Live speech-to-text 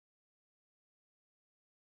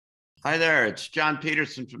Hi there, it's John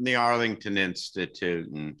Peterson from the Arlington Institute,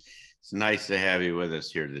 and it's nice to have you with us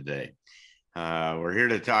here today. We're here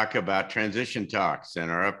to talk about transition talks and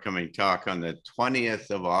our upcoming talk on the 20th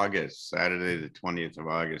of August, Saturday, the 20th of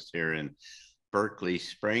August, here in Berkeley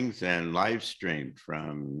Springs, and live streamed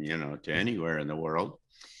from, to anywhere in the world.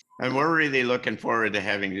 And we're really looking forward to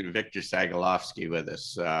having Victor Sagalovsky with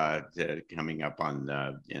us coming up on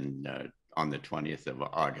the 20th of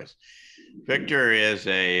August. Victor is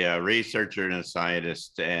a researcher and a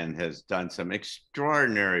scientist and has done some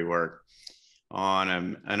extraordinary work on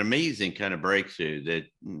an amazing kind of breakthrough that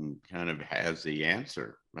kind of has the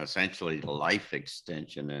answer, essentially life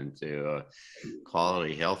extension into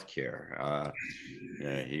quality healthcare.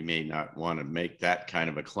 He may not want to make that kind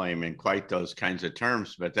of a claim in quite those kinds of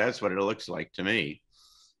terms, but that's what it looks like to me.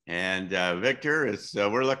 And Victor,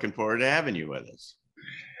 we're looking forward to having you with us.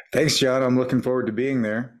 Thanks, John. I'm looking forward to being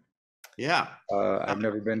there. Yeah. I've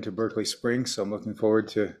never been to Berkeley Springs, so I'm looking forward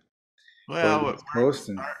to going to Well, this coast.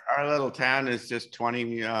 And our little town is just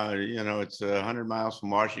 20, it's 100 miles from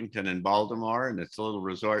Washington and Baltimore, and it's a little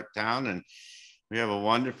resort town. And we have a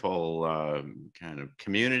wonderful kind of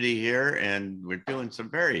community here, and we're doing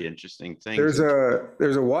some very interesting things. there's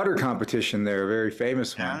a water competition there, a very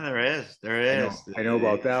famous Yeah, one. there is. There I is. know I know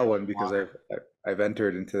about that one because I've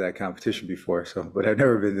entered into that competition before. So, but I've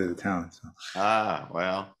never been to the town. So,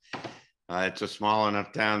 Well, it's a small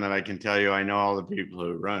enough town that I can tell you I know all the people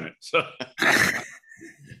who run it.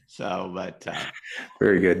 So, but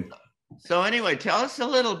very good. so anyway, tell us a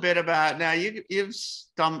little bit about now.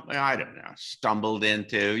 Stumbled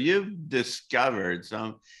into. You've discovered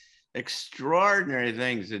some extraordinary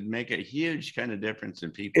things that make a huge kind of difference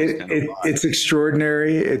in people's kind of It's lives.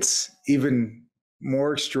 extraordinary. It's even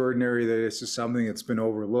more extraordinary that this is something that's been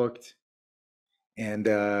overlooked. And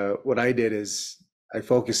what I did is I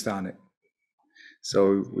focused on it.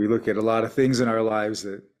 So we look at a lot of things in our lives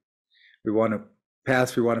that we want to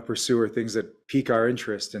paths we want to pursue or things that pique our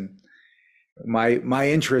interest. And my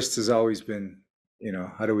interest has always been,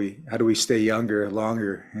 how do we stay younger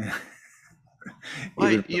longer?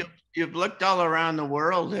 Well, Even you've looked all around the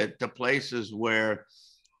world at the places where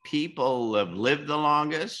people have lived the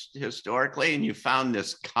longest historically, and you found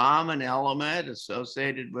this common element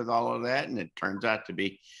associated with all of that, and it turns out to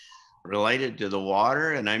be related to the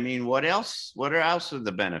water. And I mean, what else? What else are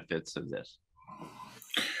the benefits of this?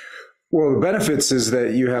 well, the benefits is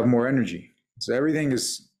that you have more energy. So everything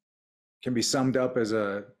is can be summed up as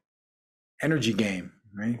a energy game,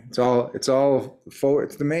 right? It's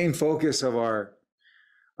the main focus of our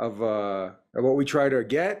of what we try to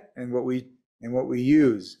get and what we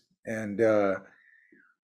use, and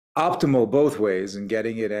optimal both ways, and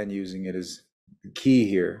getting it and using it is the key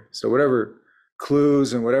here. So whatever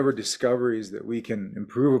clues and whatever discoveries that we can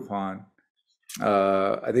improve upon,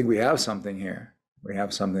 I think we have something here. We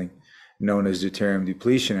have something known as deuterium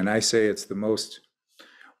depletion, and I say it's the most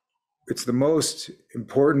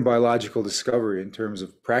important biological discovery in terms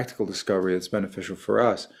of practical discovery that's beneficial for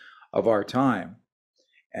us of our time.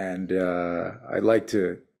 And I like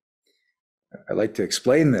to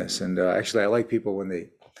explain this, and actually I like people when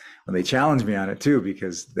they challenge me on it too,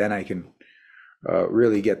 because then I can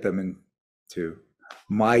really get them into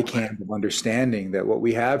my camp of understanding that what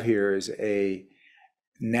we have here is a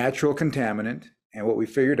natural contaminant, and what we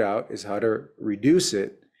figured out is how to reduce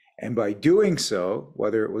it. And by doing so,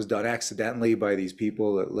 whether it was done accidentally by these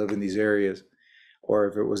people that live in these areas, or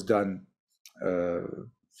if it was done uh,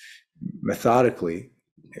 methodically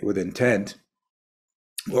with intent,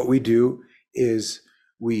 what we do is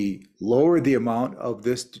we lower the amount of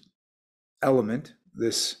this element,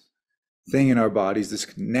 this thing in our bodies,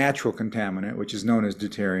 this natural contaminant, which is known as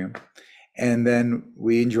deuterium, and then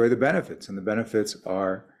we enjoy the benefits. And the benefits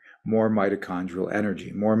are more mitochondrial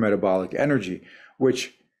energy, more metabolic energy,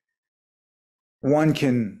 which one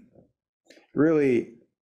can really,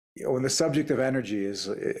 when the subject of energy is,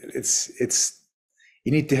 it's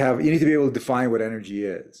you need to be able to define what energy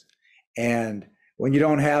is, and when you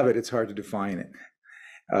don't have it, it's hard to define it.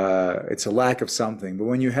 It's a lack of something, but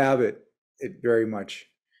when you have it, it very much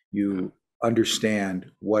you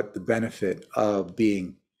understand what the benefit of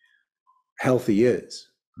being healthy is,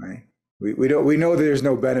 right? We know there's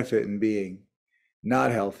no benefit in being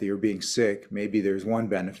not healthy or being sick. Maybe there's one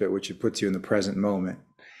benefit, which it puts you in the present moment.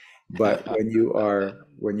 But when you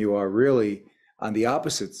are really on the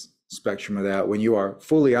opposite spectrum of that, when you are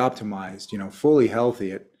fully optimized, fully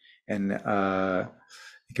healthy, and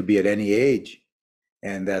it could be at any age,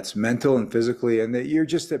 and that's mental and physically, and that you're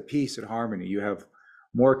just at peace and harmony. You have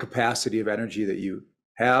more capacity of energy that you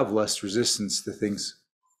have, less resistance to things,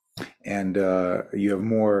 and you have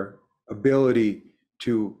more ability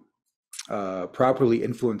to properly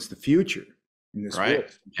influence the future in this world, Right.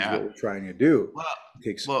 which is what Yeah. we're trying to do. Well, It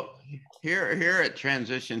takes well, here at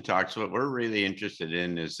Transition Talks, what we're really interested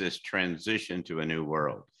in is this transition to a new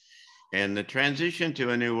world. And the transition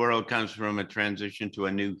to a new world comes from a transition to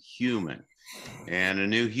a new human. And a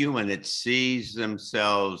new human that sees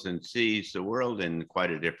themselves and sees the world in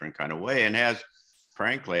quite a different kind of way, and has,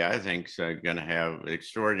 frankly, I think, going to have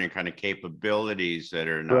extraordinary kind of capabilities that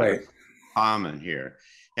are not right. common here.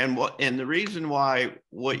 And the reason why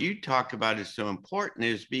what you talk about is so important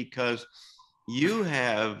is because you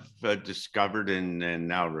have discovered and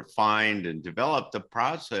now refined and developed the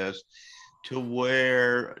process to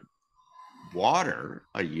where water,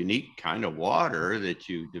 a unique kind of water that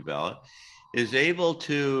you develop, is able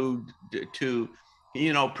to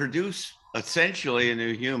produce essentially a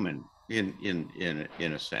new human in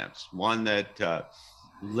a sense, one that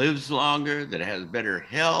lives longer, that has better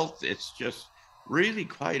health. It's just really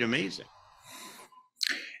quite amazing.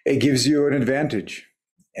 It gives you an advantage,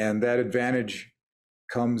 and that advantage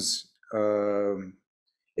comes.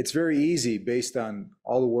 It's very easy based on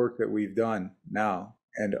all the work that we've done now,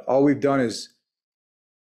 and all we've done is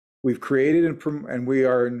we've created and we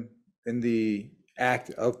are in the act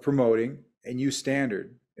of promoting a new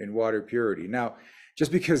standard in water purity. Now,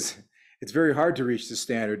 just because it's very hard to reach the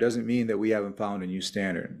standard doesn't mean that we haven't found a new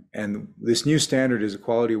standard. And this new standard is a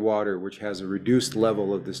quality water which has a reduced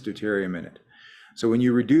level of this deuterium in it. So when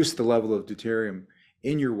you reduce the level of deuterium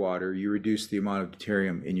in your water, you reduce the amount of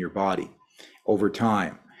deuterium in your body over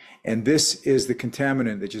time. And this is the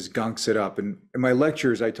contaminant that just gunks it up. And in my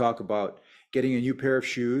lectures, I talk about getting a new pair of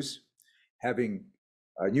shoes, having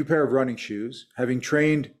a new pair of running shoes, having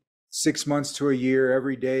trained 6 months to a year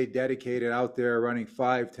every day, dedicated out there running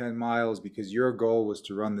 5-10 miles because your goal was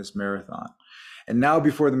to run this marathon. And now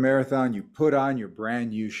before the marathon, you put on your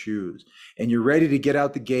brand new shoes and you're ready to get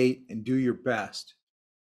out the gate and do your best.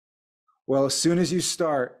 Well, as soon as you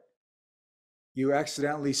start, you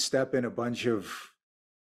accidentally step in a bunch of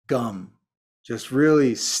gum, just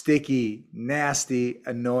really sticky, nasty,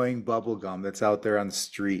 annoying bubble gum that's out there on the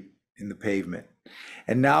street in the pavement.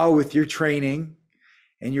 And now with your training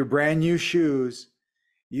and your brand new shoes,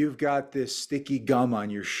 you've got this sticky gum on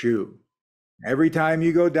your shoe. Every time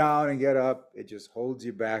you go down and get up, it just holds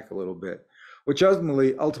you back a little bit, which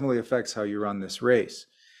ultimately affects how you run this race.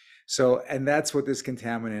 So, and that's what this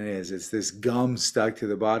contaminant is. It's this gum stuck to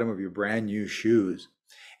the bottom of your brand new shoes.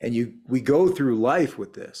 And we go through life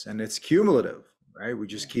with this, and it's cumulative, right? We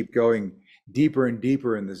just keep going deeper and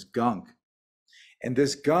deeper in this gunk. And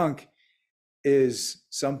this gunk is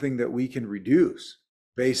something that we can reduce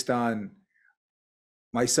based on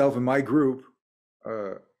myself and my group,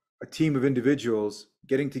 a team of individuals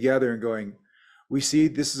getting together and going, we see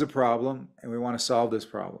this is a problem and we want to solve this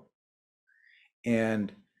problem.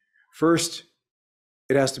 And first,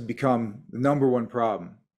 it has to become the number one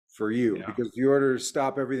problem for you, because in order to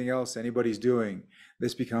stop everything else anybody's doing,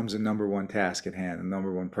 this becomes a number one task at hand, a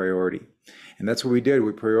number one priority. And that's what we did.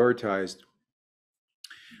 We prioritized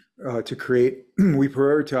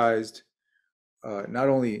not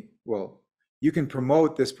only, well, you can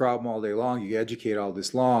promote this problem all day long, you educate all day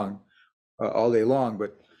long,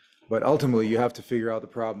 but ultimately you have to figure out the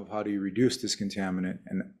problem of how do you reduce this contaminant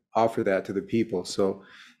and offer that to the people. So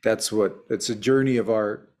it's a journey of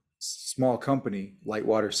our small company,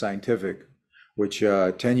 Lightwater Scientific, which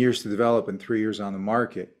 10 years to develop and 3 years on the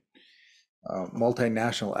market,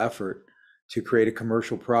 multinational effort to create a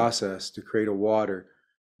commercial process to create a water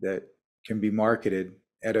that can be marketed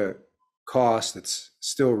at a cost that's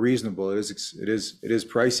still reasonable. It is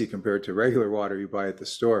pricey compared to regular water you buy at the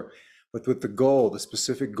store, but with the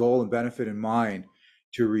specific goal and benefit in mind,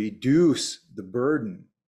 to reduce the burden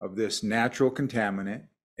of this natural contaminant.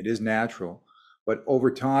 It is natural, but over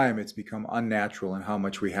time it's become unnatural in how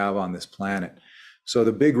much we have on this planet. So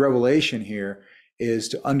the big revelation here is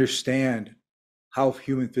to understand how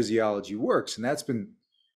human physiology works. And that's been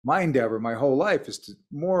my endeavor my whole life, is to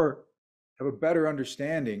have a better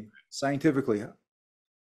understanding scientifically,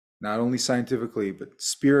 not only scientifically, but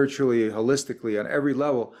spiritually, holistically, on every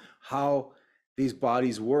level, how these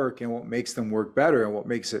bodies work and what makes them work better and what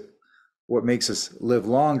makes us live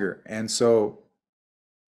longer. And so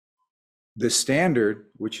the standard,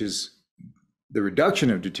 which is the reduction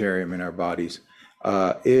of deuterium in our bodies,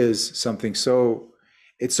 is something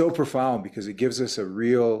it's so profound because it gives us a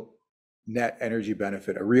real net energy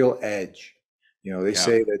benefit, a real edge. They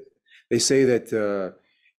say that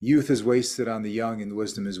youth is wasted on the young and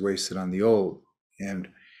wisdom is wasted on the old. And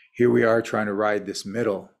here we are trying to ride this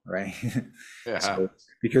middle, right? Yeah. So,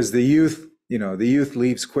 because the youth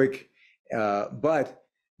leaves quick, but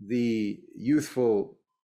the youthful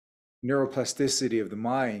neuroplasticity of the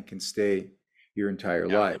mind can stay your entire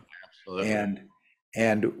Yeah, life. absolutely.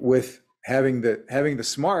 And with having the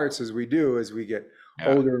smarts as we do, as we get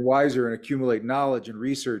Yeah. older and wiser and accumulate knowledge and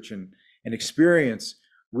research and experience,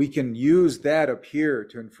 we can use that up here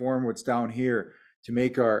to inform what's down here to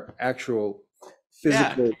make our actual Yeah, to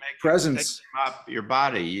physical make presence. up your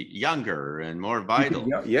body younger and more vital.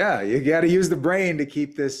 Yeah, you got to use the brain to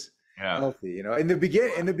keep this Yeah. healthy. In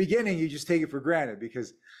the beginning, you just take it for granted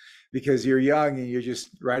because you're young and you're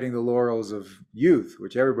just riding the laurels of youth,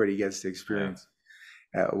 which everybody gets to Yeah. experience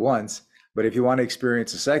at once. But if you want to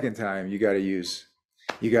experience a second time, you got to use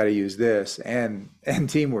this and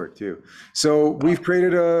teamwork too. So we've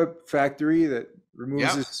created a factory that removes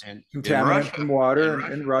Yep. this And in contaminant Russia, from water in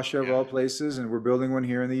Russia. in Russia of Yeah. all places, and we're building one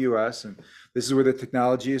here in the U.S. And this is where the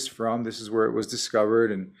technology is from. This is where it was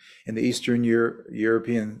discovered, and in the Eastern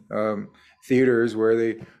European theaters where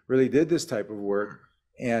they really did this type of work.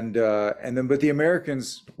 And then, but the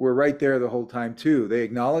Americans were right there the whole time too. They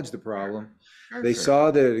acknowledged the problem. Sure, They sure.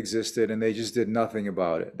 saw that it existed and they just did nothing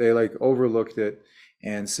about it. They like overlooked it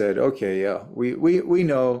and said, okay, yeah, we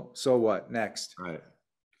know, so what, next? Right.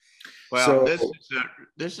 Well, So,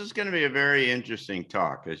 this is going to be a very interesting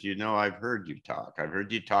talk. As you know, I've heard you talk. I've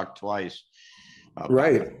heard you talk twice about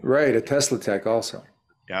it. right, a Tesla tech also.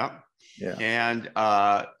 Yeah.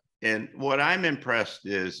 Yeah. And what I'm impressed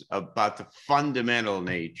is about the fundamental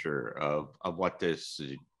nature of what this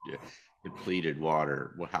depleted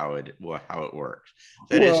water, how it works.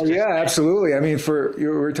 That is Well, to yeah, say, absolutely. I mean, for you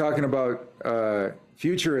were talking about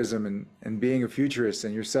futurism and being a futurist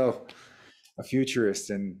and yourself a futurist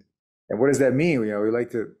and what does that mean? We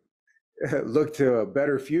like to look to a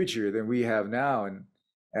better future than we have now. And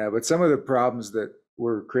but some of the problems that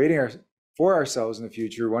we're creating for ourselves in the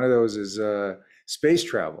future, one of those is space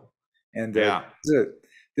travel. And yeah,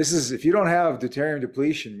 this is if you don't have deuterium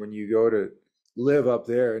depletion when you go to live up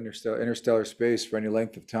there interstellar space for any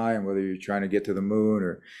length of time, whether you're trying to get to the moon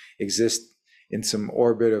or exist in some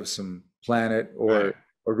orbit of some planet right.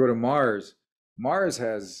 or go to Mars. Mars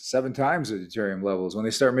has 7 times the deuterium levels. When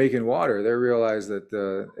they start making water, they realize that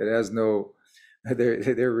it has no,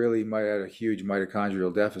 they're really might have a huge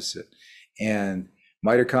mitochondrial deficit. And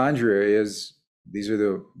mitochondria is, these are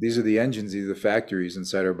the engines, these are the factories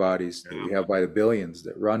inside our bodies that we have by the billions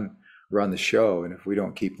that run the show. And if we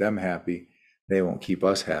don't keep them happy, they won't keep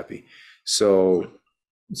us happy. So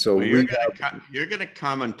Well, you're gonna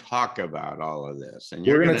come and talk about all of this, and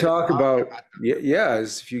you're we're going gonna to talk talk about, about yeah,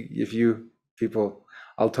 if you people,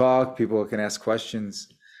 I'll talk, people can ask questions.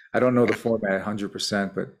 I don't know the format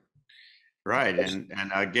 100%, but right, and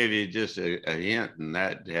I'll give you just a hint, and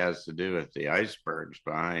that has to do with the icebergs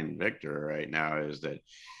behind Victor right now. Is that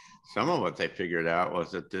some of what they figured out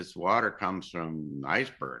was that this water comes from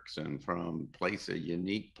icebergs and from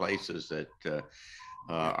unique places that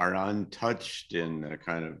are untouched in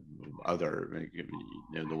kind of other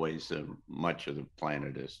the ways that much of the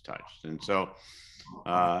planet is touched. And so,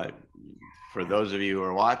 for those of you who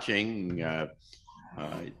are watching,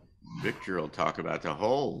 Victor will talk about the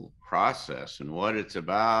whole process and what it's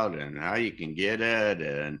about and how you can get it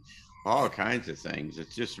and all kinds of things.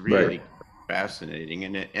 It's just really right, fascinating,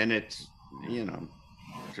 and it's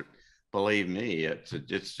believe me,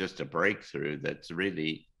 it's just a breakthrough that's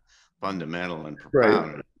really fundamental and right.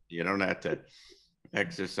 profound. You don't have to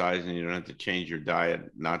exercise and you don't have to change your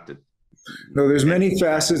diet, not to No, there's any many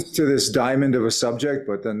facets to this diamond of a subject,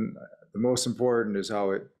 but then the most important is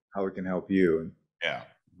how it can help you. And yeah,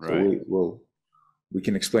 so right. we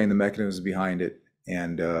can explain the mechanisms behind it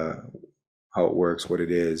and how it works, what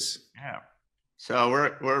it is. Yeah. So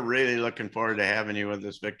we're really looking forward to having you with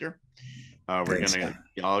us, Victor. We're Thanks. gonna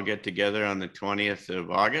all get together on the 20th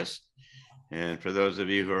of August. And for those of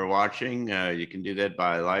you who are watching, you can do that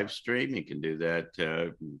by live stream. You can do that,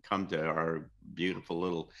 come to our beautiful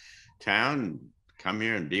little town, come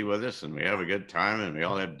here and be with us, and we have a good time, and we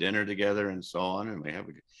all have dinner together and so on, and we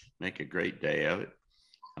make a great day of it.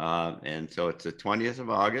 And so it's the 20th of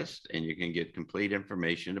August, and you can get complete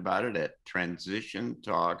information about it at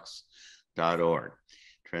transitiontalks.org.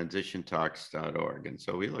 transitiontalks.org. And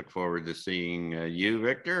so we look forward to seeing you,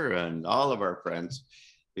 Victor, and all of our friends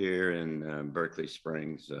here in Berkeley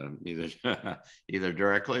Springs, either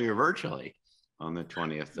directly or virtually on the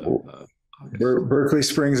 20th of August. Berkeley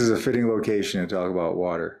Springs is a fitting location to talk about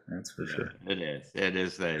water. That's for sure. It is. It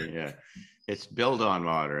is. It's built on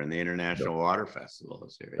water, and the International Water Festival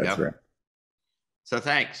is here. That's right. So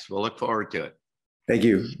thanks. We'll look forward to it. Thank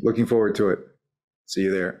you. Looking forward to it. See you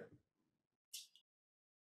there.